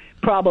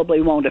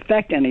 Probably won't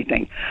affect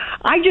anything.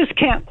 I just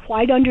can't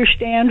quite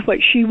understand what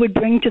she would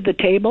bring to the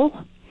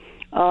table.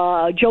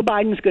 Joe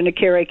Biden's going to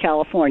carry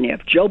California.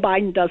 If Joe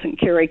Biden doesn't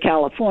carry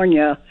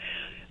California,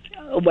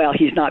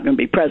 he's not going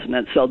to be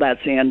president, so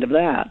that's the end of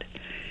that.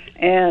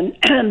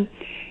 And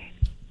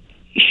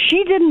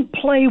she didn't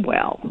play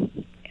well.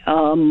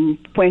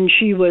 when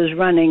she was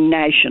running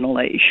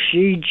nationally.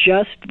 She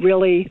just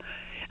really...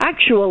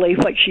 Actually,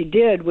 what she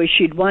did was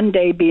she'd one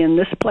day be in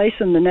this place,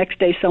 and the next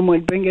day someone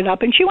would bring it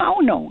up, and she went,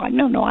 no,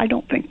 I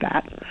don't think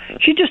that.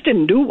 She just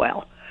didn't do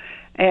well.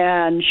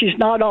 And she's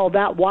not all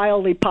that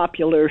wildly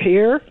popular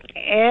here,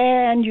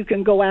 and you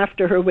can go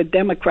after her with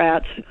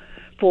Democrats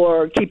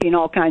for keeping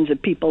all kinds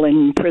of people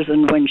in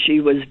prison when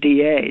she was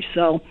DA.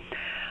 So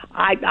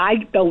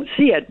I don't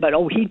see it, but,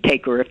 he'd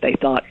take her if they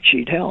thought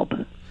she'd help.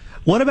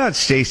 What about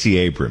Stacey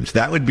Abrams?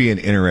 That would be an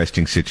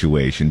interesting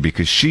situation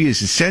because she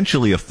is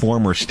essentially a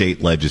former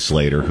state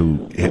legislator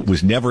who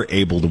was never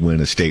able to win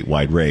a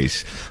statewide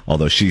race,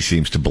 although she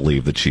seems to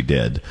believe that she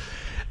did.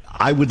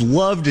 I would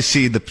love to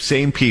see the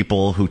same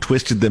people who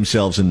twisted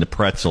themselves into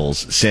pretzels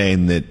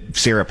saying that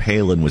Sarah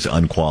Palin was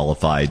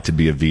unqualified to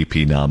be a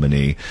VP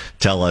nominee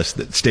tell us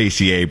that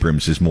Stacey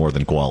Abrams is more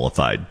than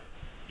qualified.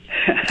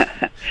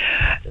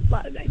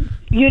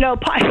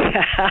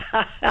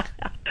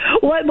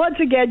 Once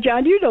again,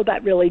 John,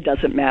 that really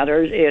doesn't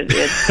matter.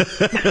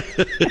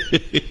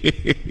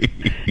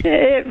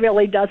 It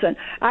really doesn't.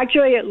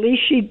 Actually, at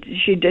least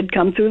she did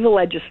come through the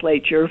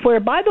legislature, where,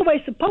 by the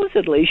way,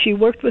 supposedly she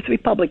worked with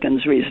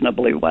Republicans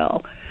reasonably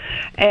well.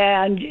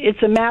 And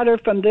it's a matter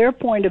from their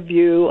point of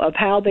view of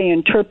how they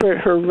interpret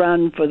her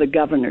run for the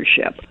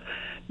governorship.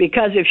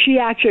 Because if she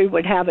actually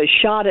would have a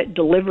shot at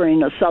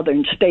delivering a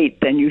southern state,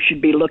 then you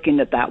should be looking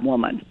at that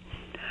woman.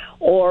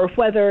 Or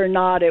whether or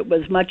not it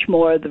was much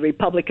more the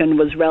Republican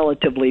was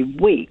relatively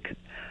weak,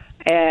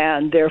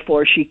 and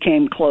therefore she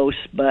came close,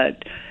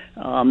 but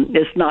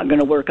it's not going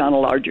to work on a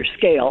larger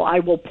scale. I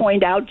will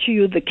point out to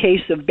you the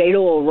case of Beto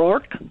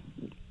O'Rourke,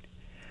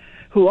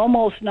 who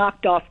almost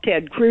knocked off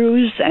Ted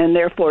Cruz and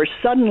therefore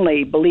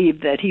suddenly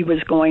believed that he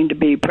was going to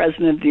be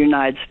president of the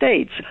United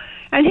States.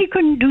 And he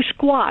couldn't do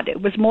squat.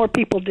 It was more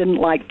people didn't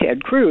like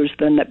Ted Cruz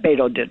than that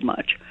Beto did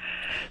much.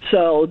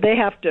 So they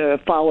have to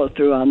follow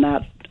through on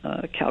that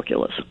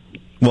calculus.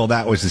 Well,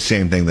 that was the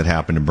same thing that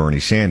happened to Bernie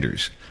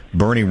Sanders.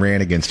 Bernie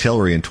ran against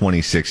Hillary in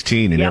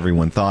 2016, and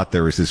everyone thought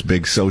there was this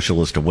big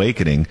socialist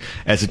awakening.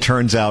 As it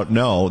turns out,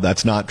 no,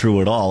 that's not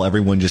true at all.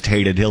 Everyone just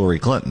hated Hillary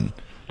Clinton.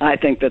 I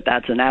think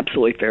that's an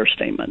absolutely fair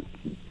statement.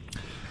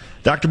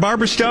 Dr.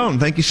 Barbara Stone,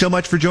 thank you so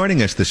much for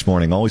joining us this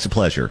morning. Always a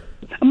pleasure.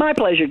 My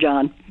pleasure,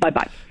 John.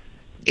 Bye-bye.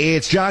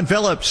 It's John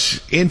Phillips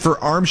in for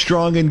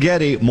Armstrong and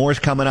Getty. More's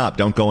coming up.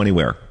 Don't go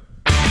anywhere.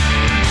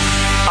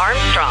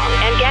 Armstrong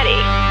and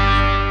Getty.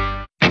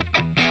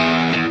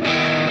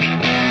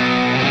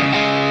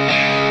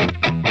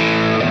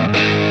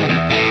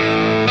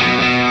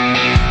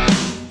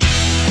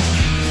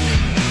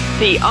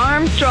 The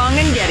Armstrong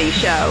and Getty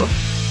Show.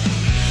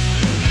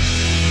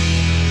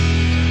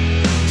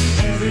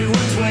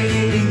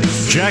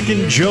 Jack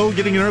and Joe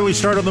getting an early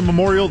start on the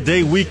Memorial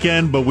Day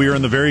weekend, but we are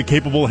in the very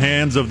capable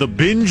hands of the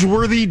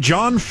binge-worthy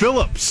John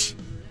Phillips.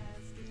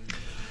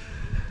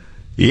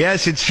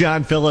 Yes, it's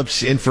John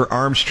Phillips in for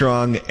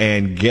Armstrong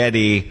and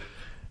Getty.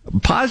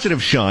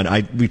 Positive, Sean.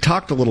 We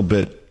talked a little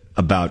bit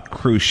about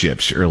cruise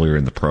ships earlier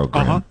in the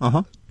program,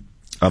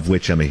 of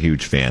which I'm a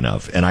huge fan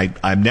of. And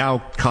I'm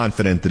now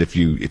confident that if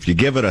you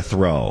give it a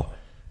throw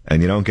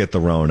and you don't get the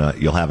Rona,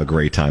 you'll have a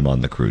great time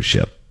on the cruise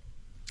ship.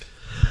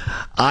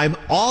 I'm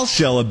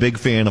also a big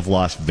fan of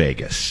Las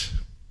Vegas.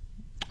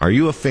 Are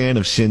you a fan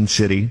of Sin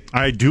City?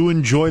 I do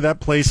enjoy that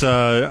place.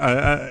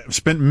 I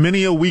spent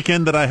many a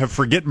weekend that I have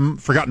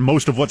forgotten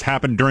most of what's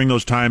happened during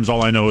those times.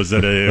 All I know is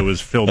that it was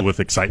filled with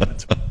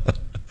excitement.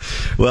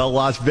 Well,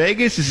 Las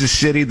Vegas is a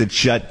city that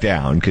shut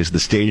down because the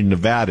state of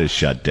Nevada is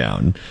shut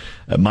down.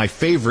 My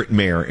favorite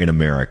mayor in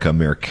America,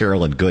 Mayor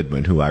Carolyn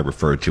Goodman, who I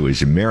refer to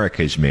as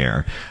America's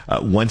mayor,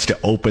 wants to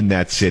open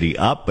that city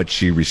up, but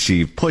she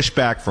received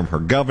pushback from her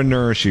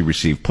governor. She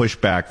received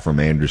pushback from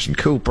Anderson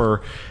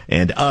Cooper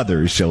and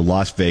others, so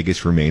Las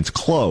Vegas remains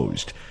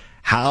closed.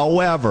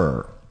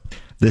 However,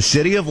 the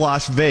city of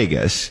Las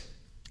Vegas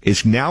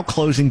is now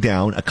closing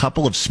down a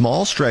couple of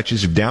small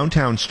stretches of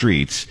downtown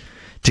streets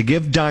to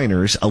give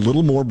diners a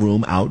little more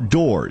room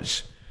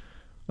outdoors.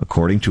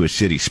 According to a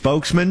city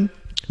spokesman,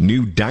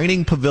 new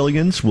dining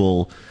pavilions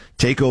will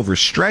take over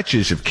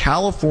stretches of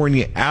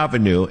California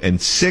Avenue and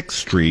 6th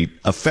Street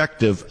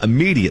effective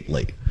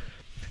immediately.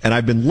 And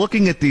I've been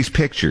looking at these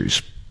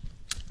pictures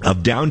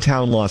of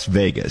downtown Las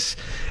Vegas,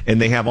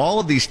 and they have all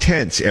of these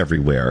tents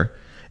everywhere,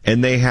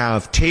 and they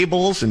have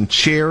tables and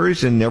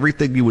chairs and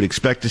everything you would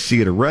expect to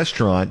see at a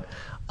restaurant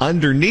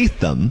underneath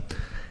them.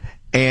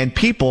 And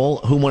people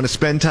who want to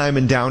spend time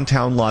in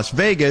downtown Las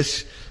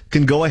Vegas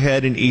can go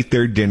ahead and eat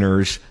their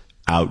dinners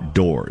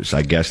outdoors.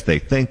 I guess they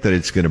think that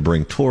it's going to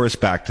bring tourists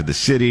back to the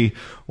city,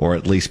 or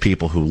at least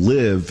people who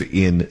live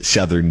in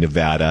southern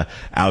Nevada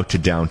out to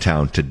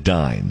downtown to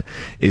dine.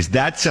 Is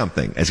that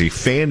something, as a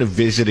fan of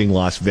visiting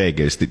Las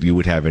Vegas, that you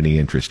would have any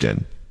interest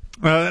in?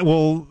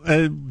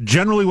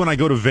 Generally when I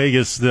go to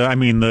Vegas,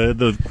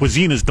 the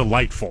cuisine is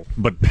delightful,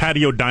 but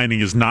patio dining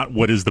is not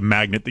what is the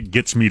magnet that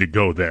gets me to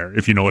go there,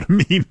 if you know what I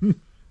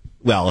mean.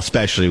 Well,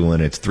 especially when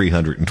it's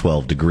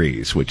 312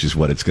 degrees, which is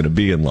what it's going to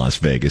be in Las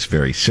Vegas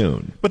very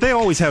soon. But they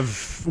always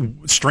have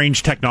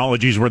strange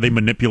technologies where they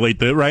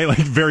manipulate like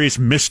various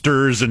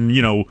misters and,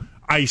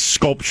 ice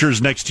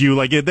sculptures next to you.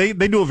 Like they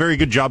do a very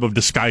good job of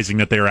disguising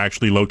that they are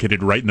actually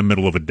located right in the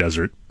middle of a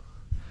desert.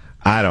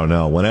 I don't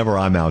know. Whenever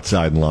I'm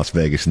outside in Las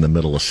Vegas in the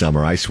middle of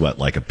summer, I sweat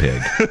like a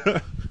pig.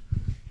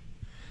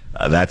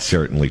 That's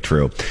certainly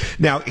true.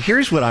 Now,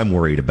 here's what I'm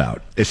worried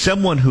about. As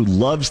someone who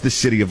loves the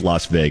city of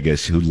Las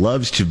Vegas, who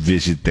loves to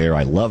visit there,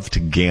 I love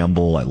to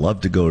gamble, I love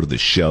to go to the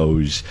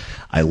shows,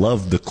 I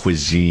love the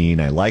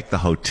cuisine, I like the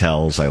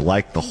hotels, I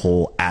like the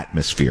whole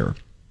atmosphere.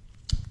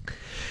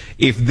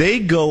 If they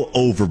go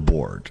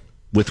overboard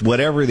with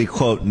whatever the,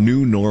 quote,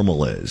 new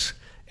normal is,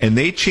 and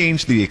they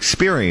change the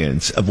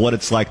experience of what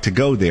it's like to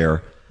go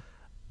there,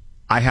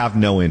 I have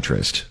no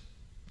interest.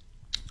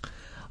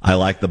 I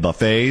like the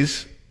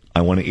buffets.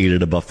 I want to eat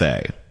at a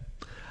buffet.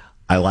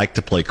 I like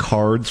to play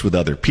cards with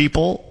other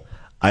people.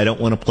 I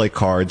don't want to play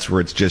cards where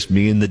it's just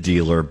me and the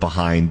dealer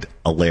behind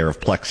a layer of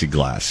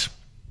plexiglass.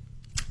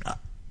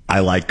 I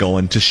like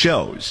going to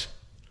shows.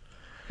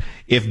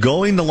 If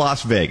going to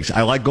Las Vegas,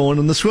 I like going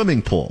in the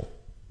swimming pool.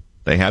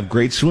 They have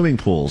great swimming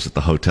pools at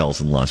the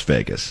hotels in Las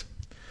Vegas.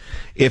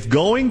 If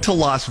going to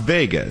Las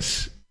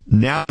Vegas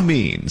now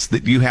means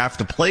that you have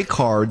to play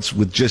cards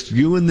with just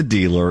you and the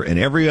dealer and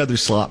every other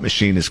slot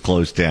machine is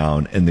closed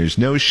down and there's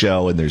no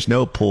show and there's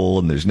no pool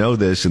and there's no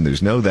this and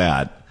there's no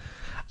that,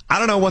 I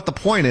don't know what the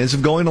point is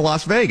of going to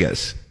Las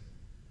Vegas.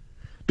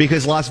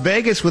 Because Las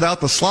Vegas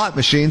without the slot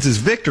machines is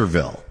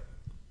Victorville.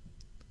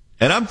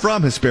 And I'm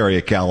from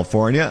Hesperia,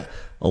 California.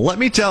 Let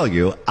me tell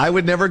you, I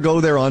would never go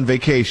there on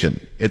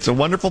vacation. It's a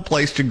wonderful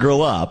place to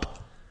grow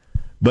up,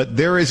 but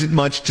there isn't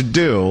much to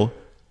do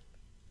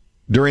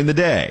during the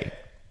day.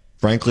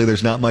 Frankly,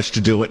 there's not much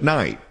to do at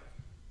night.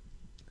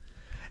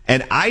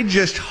 And I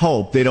just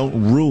hope they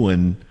don't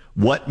ruin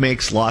what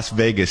makes Las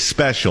Vegas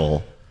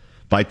special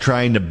by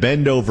trying to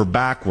bend over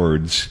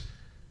backwards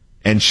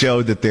and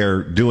show that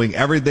they're doing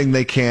everything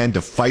they can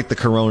to fight the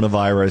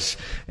coronavirus,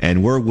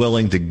 and we're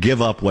willing to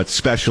give up what's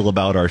special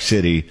about our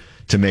city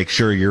to make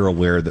sure you're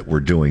aware that we're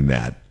doing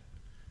that.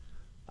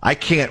 I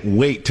can't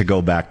wait to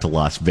go back to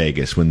Las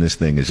Vegas when this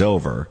thing is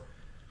over,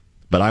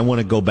 but I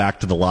want to go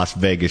back to the Las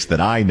Vegas that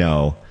I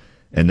know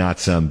and not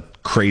some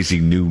crazy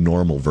new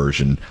normal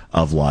version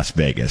of Las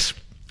Vegas.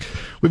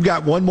 We've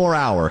got one more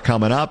hour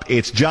coming up.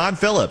 It's John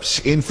Phillips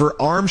in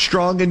for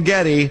Armstrong and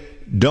Getty.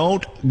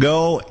 Don't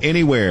go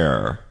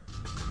anywhere.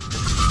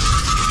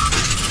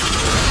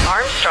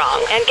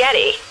 Armstrong and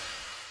Getty.